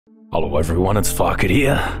Hello everyone, it's Farket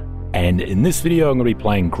here, and in this video I'm going to be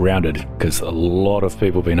playing Grounded, because a lot of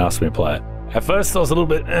people have been asking me to play it. At first I was a little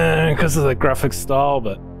bit because of the graphics style,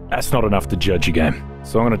 but that's not enough to judge a game.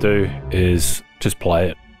 So what I'm going to do is just play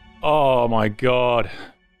it. Oh my god.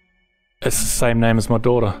 It's the same name as my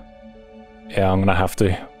daughter. Yeah, I'm going to have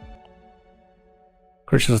to.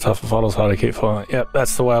 Creatures are tough, vitals hard to keep following. Yep,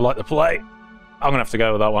 that's the way I like to play. I'm going to have to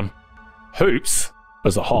go with that one. Hoops?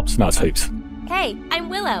 Was it hops? No, it's hoops. Hey, I'm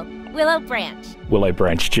Willow. Willow Branch. Willow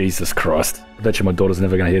Branch, Jesus Christ. I bet you my daughter's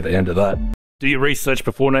never going to hear the end of that. Do your research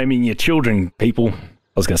before naming your children, people. I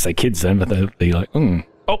was going to say kids then, but they'd be like,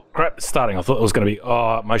 Oh, crap, it's starting. I thought it was going to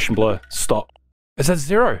be, motion blur. Stop. Is that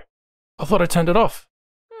 0? I thought I turned it off.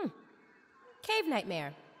 Cave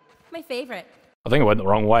Nightmare. My favorite. I think I went the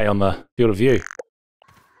wrong way on the field of view.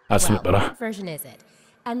 That's a bit better. What version is it?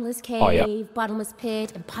 Endless cave, bottomless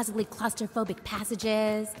pit, and possibly claustrophobic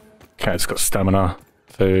passages. Okay, it's got stamina,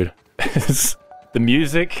 food. The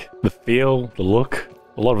music, the feel, the look.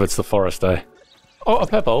 A lot of it's the forest, eh? Oh, a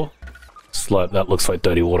pebble. Slope, that looks like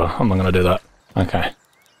dirty water. I'm not going to do that. Okay.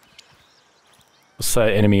 Let's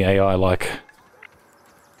say enemy AI like...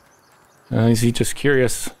 is he just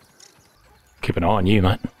curious? Keep an eye on you,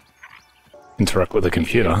 mate. Interact with the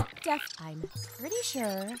computer. I'm pretty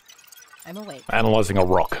sure I'm awake. Analyzing a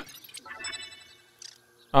rock.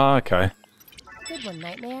 Okay. Good one,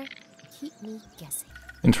 Nightmare. Keep me guessing.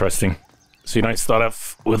 Interesting. So you don't start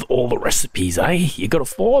off with all the recipes, eh? You gotta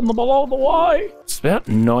find them along the way. It's about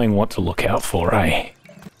knowing what to look out for, eh?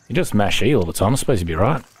 You just mash E all the time, I suppose you'd be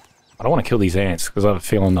right. I don't want to kill these ants, because I have a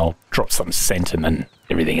feeling they'll drop some scent and then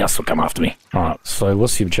everything else will come after me. Alright, so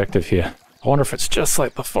what's the objective here? I wonder if it's just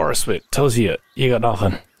like the forest bit. Tells you, you got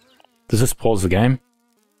nothing. Does this pause the game?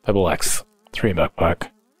 Pebble axe. 3 backpack.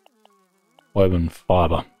 Woven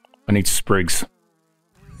fiber. I need sprigs.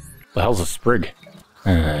 The hell's a sprig?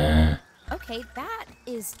 Okay, that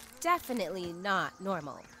is definitely not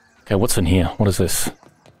normal. Okay, what's in here? What is this?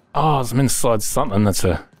 Oh, I'm inside something that's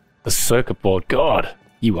a circuit board. God,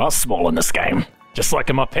 you are small in this game. Just like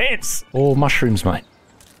in my pants. Oh, mushrooms, mate.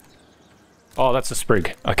 Oh, that's a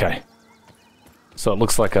sprig. Okay. So it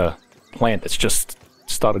looks like a plant that's just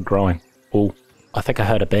started growing. Oh, I think I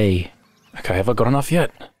heard a bee. Okay, have I got enough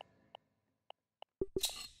yet?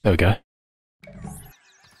 There we go.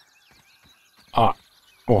 Ah,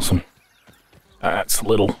 awesome. That's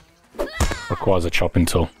little. Requires a chopping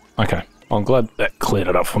tool. Okay, I'm glad that cleared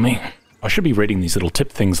it up for me. I should be reading these little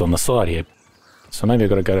tip things on the side here. So maybe I've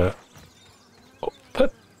got to go to... Oh,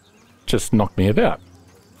 that just knocked me about.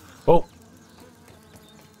 Oh.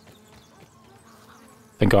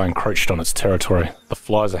 I think I encroached on its territory. The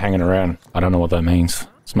flies are hanging around. I don't know what that means.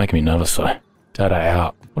 It's making me nervous though. Data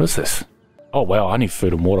out. What is this? Oh wow, I need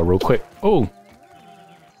food and water real quick. Oh!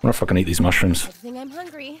 I wonder if I can eat these mushrooms. Good thing I'm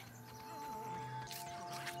hungry.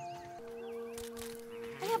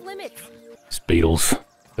 I have limits. These beetles.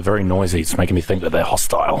 They're very noisy. It's making me think that they're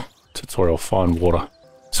hostile. Tutorial, find water.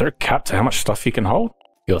 Is there a cap to how much stuff you can hold?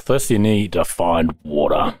 You're thirsty and need to find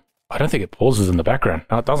water. I don't think it pauses in the background.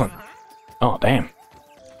 No, it doesn't. Oh, damn.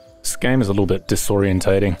 This game is a little bit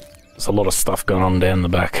disorientating. There's a lot of stuff going on down the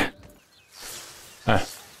back. I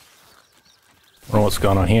wonder what's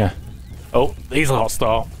going on here. Oh, these are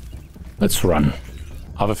hostile. Let's run.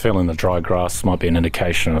 I have a feeling the dry grass might be an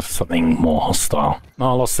indication of something more hostile. Oh,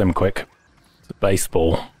 I lost them quick. It's a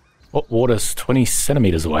baseball. What water's 20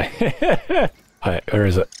 centimeters away? Hey, where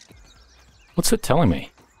is it? What's it telling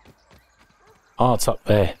me? Oh, it's up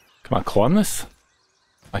there. Can I climb this?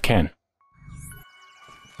 I can.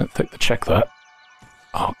 Don't think to check that.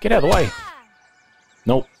 Oh, get out of the way.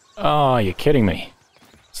 Nope. Oh, you're kidding me.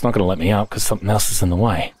 It's not going to let me out because something else is in the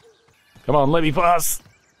way. Come on, let me pass.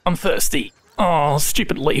 I'm thirsty. Oh,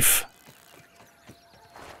 stupid leaf.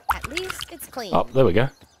 At least it's clean. Oh, there we go.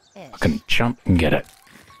 I can jump and get it.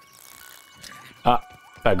 Ah,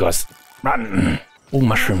 bad guys. Run. All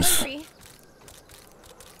mushrooms.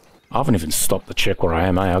 I haven't even stopped to check where I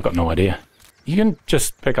am, eh? I've got no idea. You can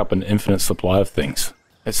just pick up an infinite supply of things.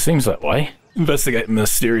 It seems that way. Investigate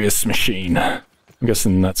mysterious machine. I'm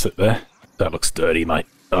guessing that's it there. That looks dirty, mate.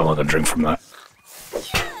 I'm not gonna drink from that.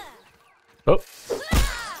 Oh.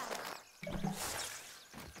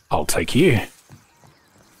 I'll take you.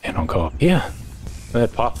 And I'll go up here.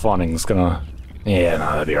 That pathfinding's gonna... Yeah,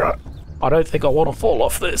 no, that'd be right. I don't think I want to fall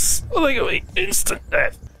off this. I think it'll be instant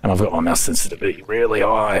death. And I've got my mouse sensitivity really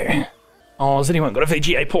high. Oh, has anyone got a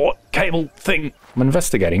VGA port cable thing? I'm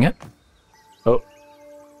investigating it. Oh.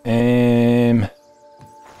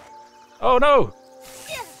 Oh no!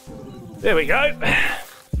 There we go.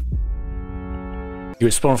 You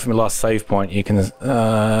respawn from your last save point. You can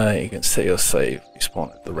see your save. You spawn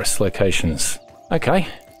at the rest locations. Okay.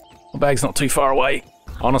 My bag's not too far away.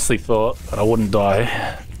 Honestly thought that I wouldn't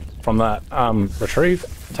die from that. Retrieve.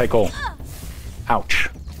 Take all. Ouch.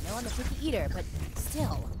 No, I'm a picky eater, but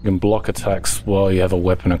still. You can block attacks while you have a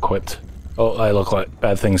weapon equipped. Oh, they look like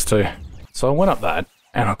bad things too. So I went up that,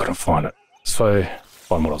 and I couldn't find it. So,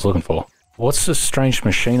 find what I was looking for. What's this strange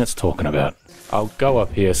machine it's talking about? I'll go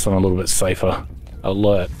up here so I'm a little bit safer.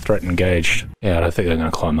 Alert, threat engaged. Yeah, I don't think they're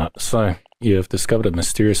going to climb that. So, you have discovered a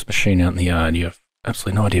mysterious machine out in the yard. You have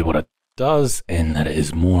absolutely no idea what it does, and that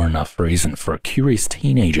is more enough reason for a curious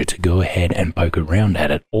teenager to go ahead and poke around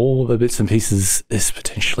at it. All the bits and pieces is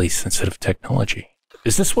potentially sensitive technology.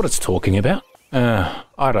 Is this what it's talking about?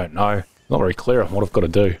 I don't know. Not very clear on what I've got to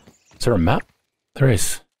do. Is there a map? There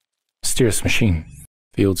is. Mysterious machine.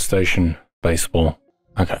 Field station. Baseball.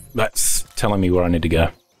 Okay, that's telling me where I need to go.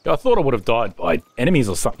 I thought I would have died by enemies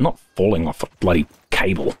or something, not falling off a bloody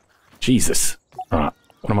cable. Jesus. Alright,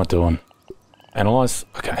 what am I doing? Analyze?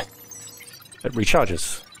 Okay. It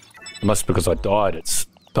recharges. Unless because I died, it's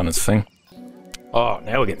done its thing. Oh,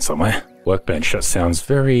 now we're getting somewhere. Workbench, that sounds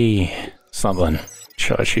very something.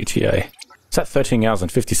 Charge ETA. It's at 13 hours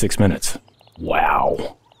and 56 minutes.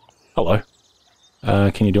 Wow. Hello.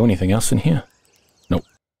 Can you do anything else in here? Nope.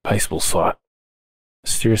 Baseball site.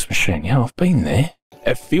 Mysterious machine. Yeah, I've been there.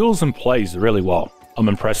 It feels and plays really well. I'm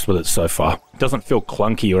impressed with it so far. It doesn't feel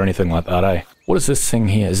clunky or anything like that, eh? What is this thing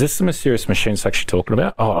here? Is this the mysterious machine it's actually talking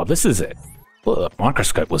about? Oh, this is it. What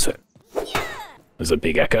microscope was it? There's a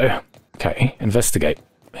big echo. Okay, investigate.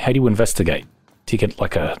 How do you investigate? Do you get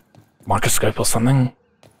like a microscope or something?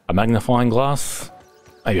 A magnifying glass?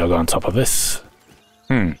 Maybe I'll go on top of this.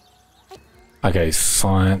 Okay,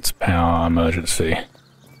 science, power, emergency.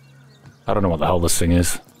 I don't know what the hell this thing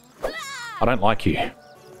is. I don't like you.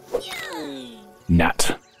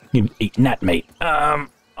 Gnat. You eat gnat meat. I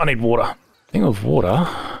need water. Thing of water.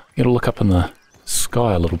 You gotta look up in the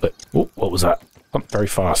sky a little bit. Oh, what was that? Not very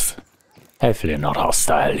fast. Hopefully not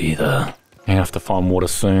hostile either. I have to find water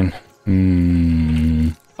soon.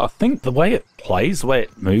 I think the way it plays, the way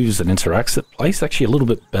it moves and interacts, it plays actually a little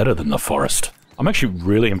bit better than the forest. I'm actually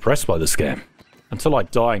really impressed by this game. Until I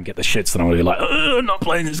die and get the shits, then I'm gonna be like, not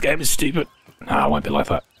playing this game is stupid. No, I won't be like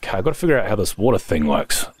that. Okay, I've got to figure out how this water thing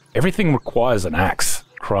works. Everything requires an axe.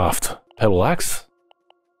 Craft. Pebble axe?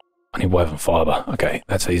 I need woven fiber. Okay,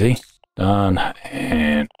 that's easy. Done.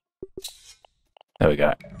 And there we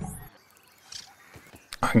go.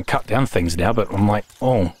 I can cut down things now, but I'm like,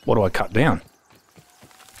 oh, what do I cut down?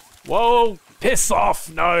 Whoa! Piss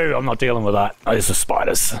off! No, I'm not dealing with that. Those are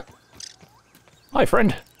spiders. Hi,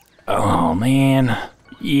 friend. Oh, man.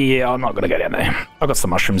 Yeah, I'm not going to go down there. I've got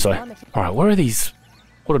some mushrooms, though. Alright, where are these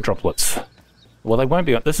water droplets? Well, they won't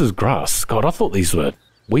be... This is grass. God, I thought these were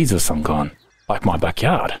weeds of some kind. Like my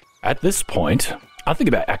backyard. At this point, I think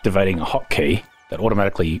about activating a hotkey that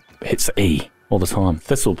automatically hits E all the time.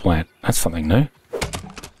 Thistle plant. That's something new.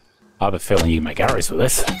 I have a feeling you can make arrows with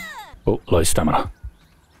this. Oh, low stamina.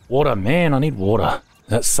 Water, man, I need water.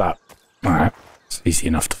 That's sap. Alright, it's easy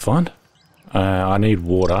enough to find. I need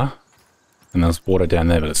water. And there's water down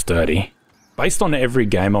there, but it's dirty. Based on every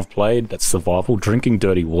game I've played that's survival, drinking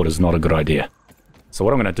dirty water is not a good idea. So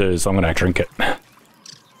what I'm going to do is I'm going to drink it.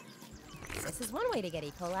 This is one way to get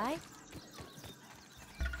E. coli.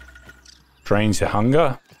 Drains your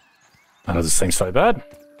hunger. That doesn't seem so bad.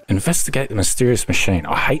 Investigate the mysterious machine.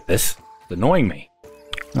 I hate this. It's annoying me.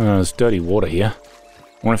 There's dirty water here.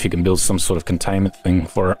 I wonder if you can build some sort of containment thing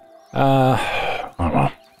for it. I don't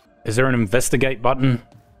know. Is there an investigate button?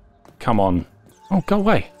 Come on. Oh, go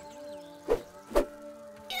away.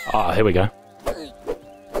 Ah, here we go.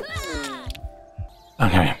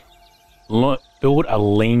 Okay. Build a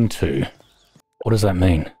lean-to. What does that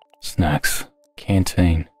mean? Snacks.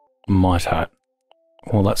 Canteen. Might hut.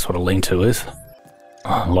 Well, that's what a lean-to is.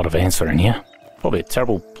 Oh, a lot of ants are in here. Probably a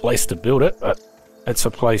terrible place to build it, but it's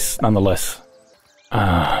a place nonetheless.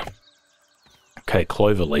 Okay,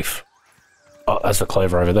 clover leaf. Oh, that's a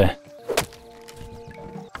clover over there.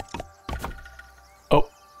 Oh,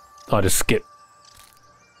 I just skipped.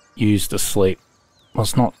 Used to sleep. Well,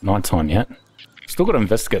 it's not nighttime yet. Still got to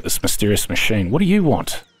investigate this mysterious machine. What do you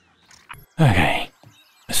want? Okay.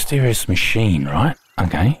 Mysterious machine, right?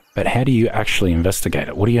 Okay. But how do you actually investigate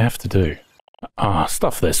it? What do you have to do?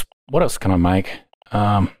 Stuff this. What else can I make?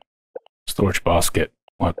 Storage basket.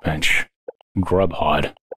 Workbench. Grub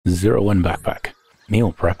hide. 0-1 backpack.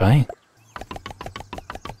 Meal prep, eh?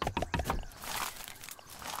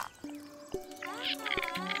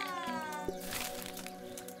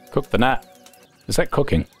 Cook the gnat. Is that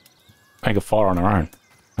cooking? Make a fire on our own.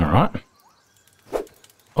 Alright.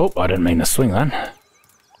 Oh, I didn't mean to swing that.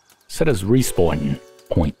 Set as respawn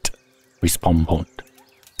point. Respawn point.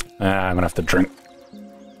 I'm gonna have to drink.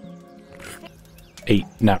 Eat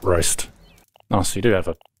nut roast. Oh, so you do have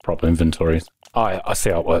a proper inventory. Oh, yeah, I see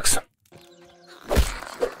how it works.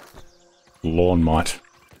 Lawn mite.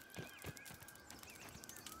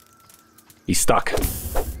 He's stuck.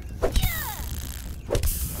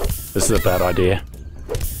 This is a bad idea.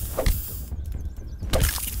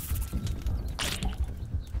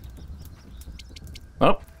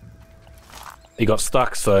 Oh. He got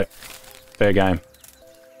stuck, so fair game.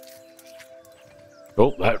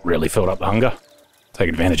 Oh, that really filled up the hunger. Take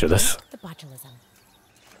advantage of this. The botulism.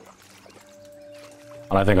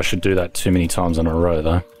 I don't think I should do that too many times in a row,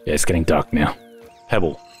 though. Yeah, it's getting dark now.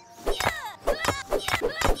 Pebble.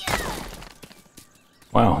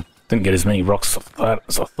 Wow, didn't get as many rocks off that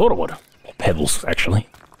as I thought I would. Or pebbles, actually.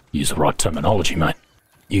 Use the right terminology, mate.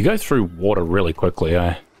 You go through water really quickly,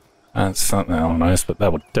 eh? That's something I noticed, but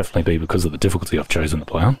that would definitely be because of the difficulty I've chosen to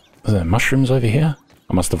play on. Are there mushrooms over here?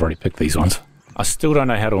 I must have already picked these ones. I still don't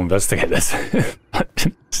know how to investigate this.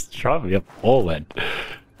 It's driving me up all that.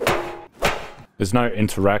 There's no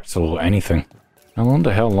interact or anything. I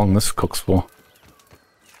wonder how long this cooks for.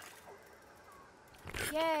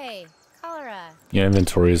 Yay, cholera. Yeah,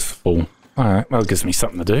 inventory is full. Alright, that gives me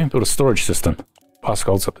something to do. Build a storage system. Pass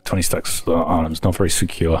golds up to 20 stacks of items. Not very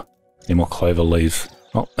secure. Need more clover leaves.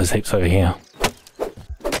 Oh, there's heaps over here.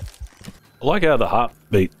 I like how the heart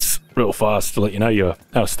beats real fast to let you know you're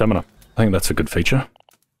out of stamina. I think that's a good feature.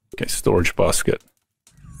 Okay, storage basket.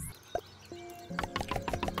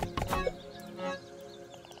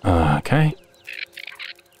 Okay.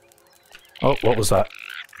 Oh, what was that?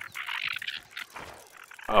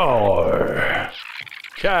 Oh.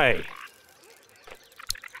 Okay.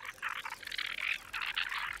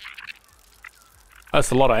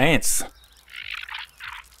 That's a lot of ants.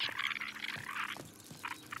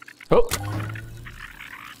 Oh.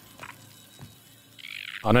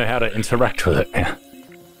 I know how to interact with it.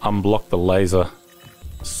 Unblock the laser.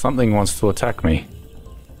 Something wants to attack me.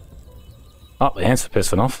 Oh, the ants are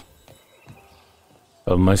pissing off.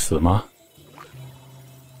 Oh, most of them are.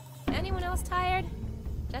 Anyone else tired?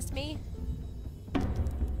 Just me?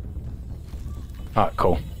 Alright,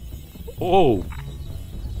 cool. Whoa!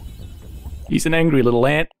 He's an angry little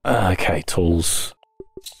ant. Okay, tools.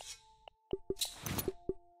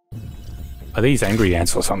 Are these angry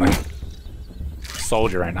ants or something?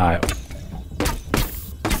 Soldier ant. I'm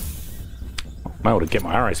able to get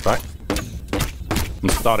my arrows back. I'm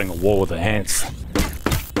starting a war with the ants.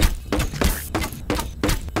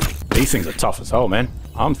 These things are tough as hell, man.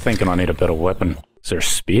 I'm thinking I need a better weapon. Is there a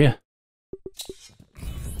spear?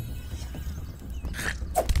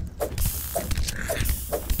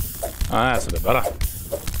 Ah, that's a bit better.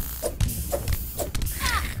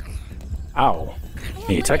 Ow.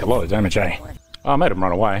 Yeah, you take a lot of damage, eh? Oh, I made him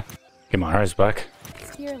run away. Get my arrows back.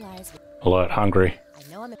 Alert, hungry.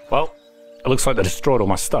 Well, it looks like they destroyed all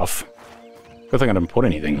my stuff. Good thing I didn't put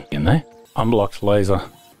anything in there. Unblocked laser.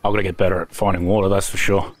 I've got to get better at finding water, that's for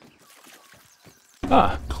sure.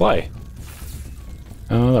 Ah, clay.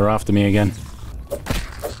 Oh, they're after me again.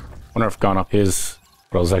 Wonder if going up here's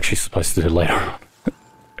what I was actually supposed to do later on.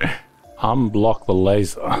 Unblock the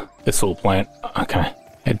laser. This all plant. Okay.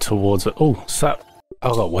 Head towards it. Oh, sap.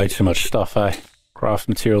 I've got way too much stuff, eh? Craft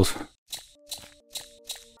materials.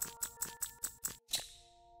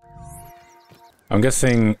 I'm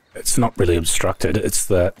guessing it's not really obstructed. It's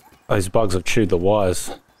that those bugs have chewed the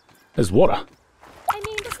wires. There's water. I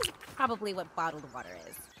mean, this is probably what bottled water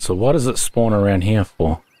is. So why does it spawn around here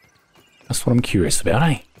for? That's what I'm curious about,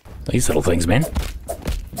 eh? These little things, man.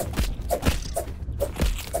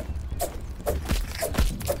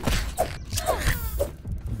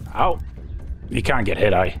 Ow. You can't get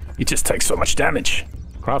hit, eh? You just take so much damage.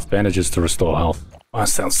 Craft bandages to restore health. Well, that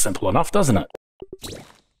sounds simple enough, doesn't it?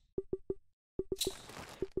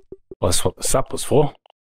 Well, that's what the sap was for.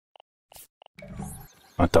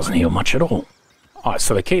 That doesn't heal much at all. Alright,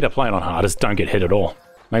 so the key to playing on hard is don't get hit at all.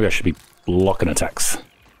 Maybe I should be blocking attacks.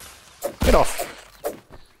 Get off.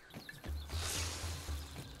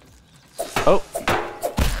 Oh.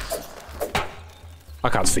 I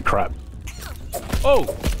can't see crap. Oh!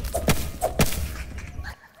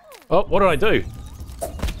 Oh, what did I do?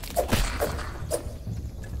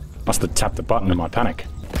 Must have tapped the button in my panic.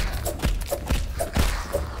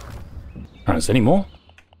 Alright, is there any more?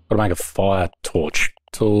 Gotta make a fire torch.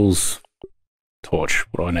 Tools. Torch.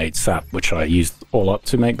 What do I need? Sap, which I used all up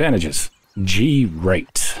to make bandages.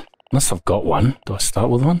 G-rate. Unless I've got one. Do I start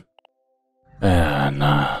with one?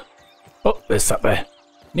 Nah. Oh, there's sap there.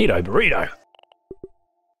 Neato burrito.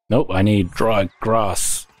 Nope, I need dry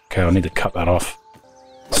grass. Okay, I need to cut that off.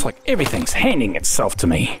 It's like everything's handing itself to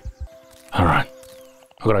me. Alright.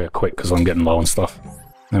 I've got to go quick because I'm getting low on stuff.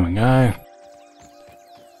 There we go.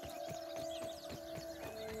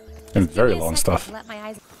 I'm very low on stuff.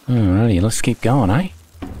 Alrighty, let's keep going, eh?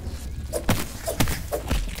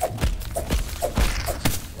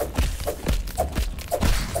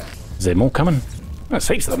 Is there more coming? There's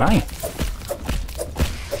heaps of them, eh?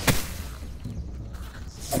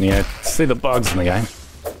 Yeah, see the bugs in the game.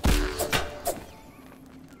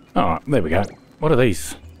 Alright, there we go. What are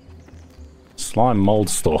these? Slime mold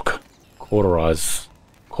stalk. Cauterize.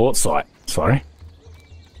 Quartzite. Sorry.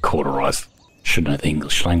 Cauterize. Should know the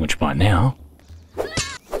English language by now.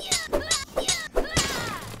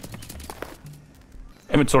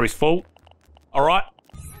 Inventory's full. Alright.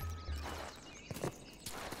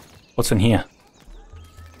 What's in here?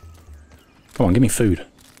 Come on, give me food.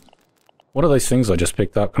 What are those things I just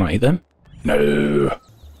picked up? Can I eat them? No.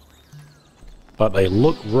 But they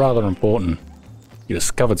look rather important. You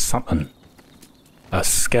discovered something. A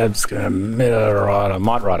scab's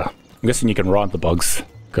might rider. I'm guessing you can ride the bugs.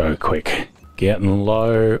 Go quick. Getting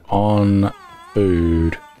low on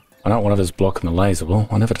food. I don't want others blocking the laser. Well,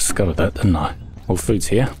 I never discovered that, didn't I? Well, food's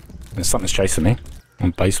here. And something's chasing me.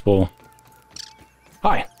 And baseball.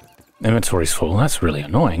 Hi. Inventory's full. That's really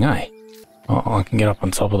annoying, eh? Oh, I can get up on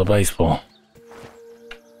top of the baseball.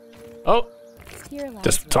 Oh!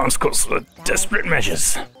 Just times calls for desperate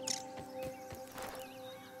measures.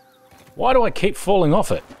 Why do I keep falling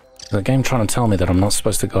off it? Is the game trying to tell me that I'm not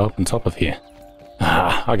supposed to go up on top of here?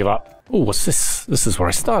 Ah, I give up. Ooh, what's this? This is where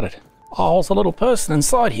I started. Oh, there's a little person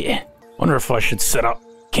inside here. Wonder if I should set up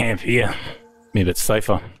camp here. Be a bit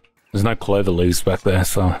safer. There's no clover leaves back there,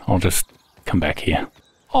 so I'll just come back here.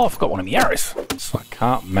 Oh, I've got one of the arrows. So I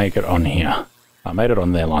can't make it on here. I made it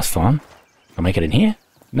on there last time. Can I make it in here?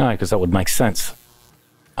 No, because that would make sense.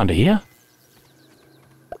 Under here?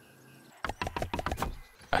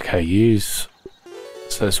 Okay, use...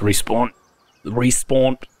 So it's respawn.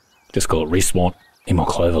 Respawn. Just call it respawn. Need more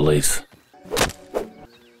clover leaves.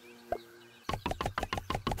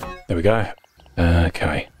 There we go.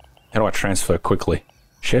 Okay. How do I transfer quickly?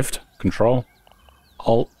 Shift, Control,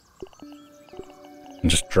 Alt, and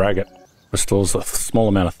just drag it. Restores a small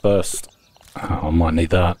amount of thirst. Oh, I might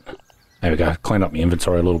need that. There we go. Clean up my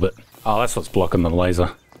inventory a little bit. Oh, that's what's blocking the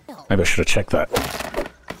laser. Maybe I should have checked that.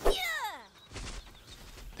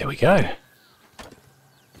 There we go.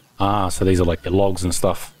 Ah, so these are like the logs and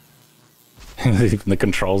stuff. Even the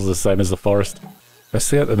controls are the same as the forest.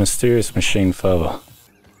 Investigate the mysterious machine further.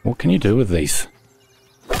 What can you do with these?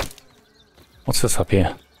 What's this up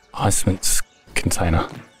here? Ice mints container.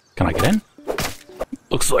 Can I get in?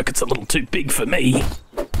 Looks like it's a little too big for me.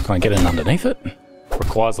 Can I get in underneath it?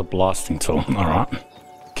 Requires a blasting tool. Alright.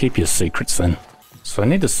 Keep your secrets then. So I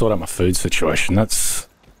need to sort out my food situation. That's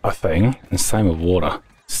a thing. And same with water.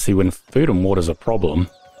 See, when food and water's a problem,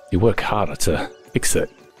 you work harder to fix it.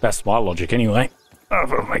 That's my logic anyway. Oh,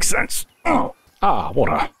 that makes sense. Oh. Ah,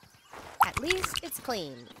 water. At least it's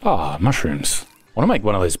clean. Ah, mushrooms. I want to make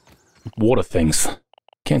one of those water things.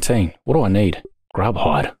 Canteen. What do I need? Grub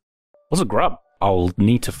hide. What's a grub? I'll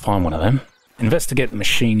need to find one of them. Investigate the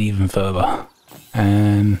machine even further.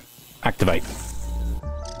 And activate.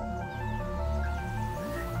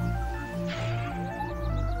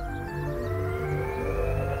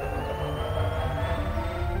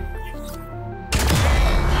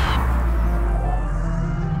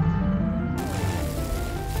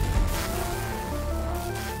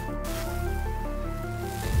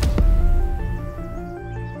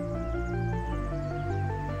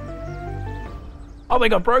 Oh, they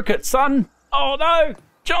got broke it, son. Oh no!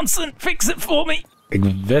 Johnson, fix it for me.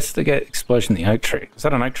 Investigate explosion in the oak tree. Is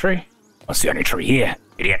that an oak tree? What's the only tree here?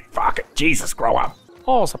 Idiot, Farket. Jesus, grow up.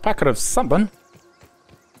 Oh, it's a packet of something.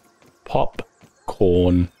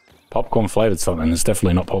 Popcorn. Popcorn flavored something. It's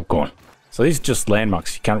definitely not popcorn. So these are just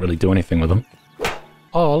landmarks. You can't really do anything with them.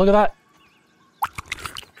 Oh, look at that.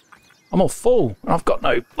 I'm all full. I've got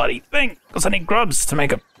no bloody thing. Because I need grubs to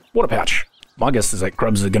make a water pouch. My guess is that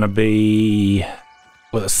grubs are going to be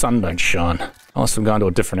where the sun don't shine. Unless I'm going to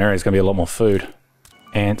a different area, it's going to be a lot more food.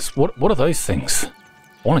 Ants. What are those things?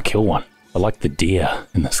 I want to kill one. I like the deer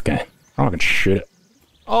in this game. I can shoot it.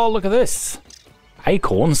 Oh, look at this.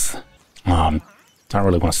 Acorns. Don't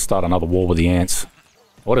really want to start another war with the ants.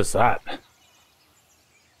 What is that?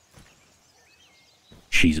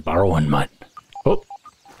 She's burrowing, mate. Oh,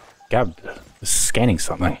 Gab is scanning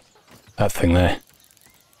something. That thing there.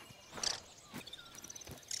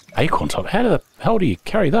 Acorn top. How the hell do you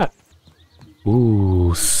carry that?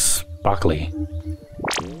 Ooh, sparkly.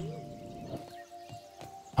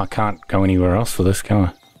 I can't go anywhere else for this, can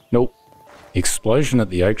I? Nope. Explosion at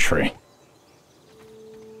the oak tree.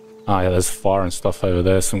 Ah, yeah, there's fire and stuff over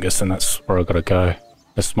there, so I'm guessing that's where I gotta go.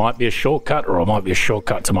 This might be a shortcut, or it might be a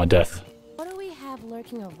shortcut to my death. What do we have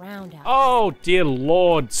lurking around out Oh, dear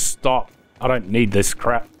Lord, stop. I don't need this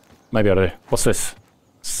crap. Maybe I do. What's this?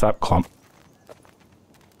 Sap clump.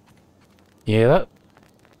 Yeah,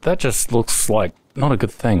 that just looks like not a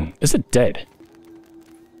good thing. Is it dead?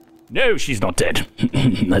 No, she's not dead.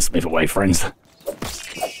 Let's move away, friends.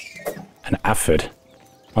 An aphid.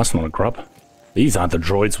 That's not a grub. These aren't the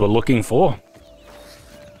droids we're looking for.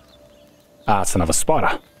 Ah, it's another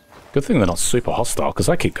spider. Good thing they're not super hostile, because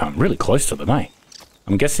I keep coming really close to them, eh?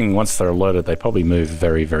 I'm guessing once they're alerted, they probably move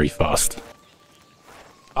very, very fast.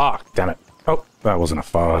 Ah, damn it. Oh, that wasn't a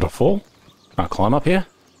far to fall. Can I climb up here?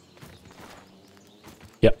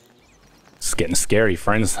 Yep. It's getting scary,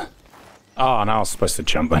 friends. Oh, no, I was supposed to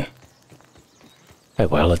jump in. Oh,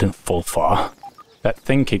 well, I didn't fall far. That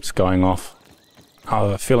thing keeps going off.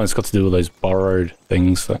 Oh, I feel it's got to do with those borrowed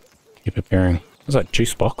things that keep appearing. Is that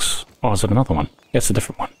juice box? Oh, is it another one? Yeah, it's a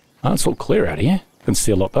different one. Oh, it's all clear out here. I can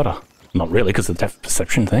see a lot better. Not really, because of the depth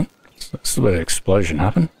perception thing. So this is where the explosion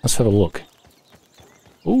happened. Let's have a look.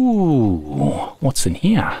 Ooh, what's in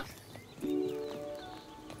here?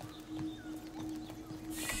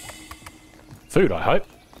 Food, I hope.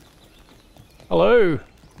 Hello.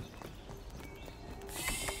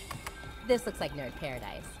 This looks like nerd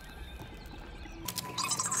paradise.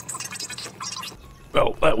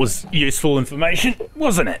 Well, that was useful information,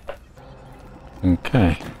 wasn't it?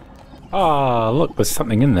 Okay. Ah, look, there's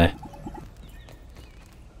something in there.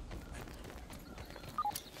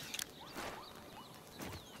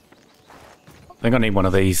 I think I need one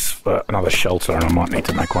of these for another shelter, and I might need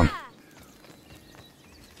to make one.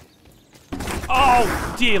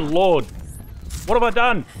 Oh, dear Lord. What have I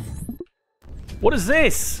done? What is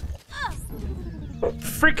this?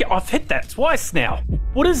 Frick, I've hit that twice now.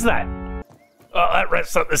 What is that? Oh, that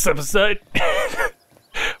wraps up this episode.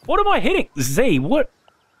 What am I hitting? Z, what?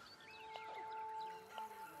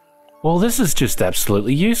 Well, this is just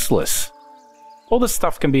absolutely useless. All this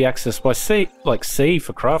stuff can be accessed by C, like C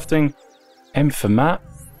for crafting, M for map.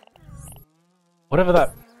 Whatever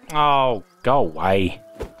that... Oh, go away.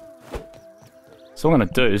 So what I'm going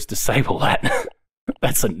to do is disable that.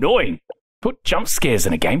 That's annoying. Put jump scares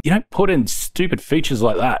in a game. You don't put in stupid features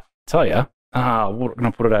like that. Tell ya. Ah, what can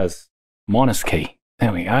I put it as? Minus key.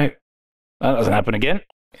 There we go. That doesn't happen again.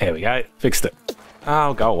 There we go. Fixed it.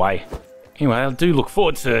 Oh, go away. Anyway, I do look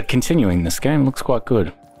forward to continuing this game. It looks quite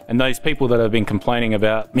good. And those people that have been complaining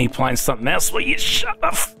about me playing something else, will you shut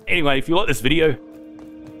up? Anyway, if you like this video,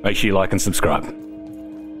 make sure you like and subscribe.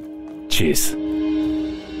 Cheers.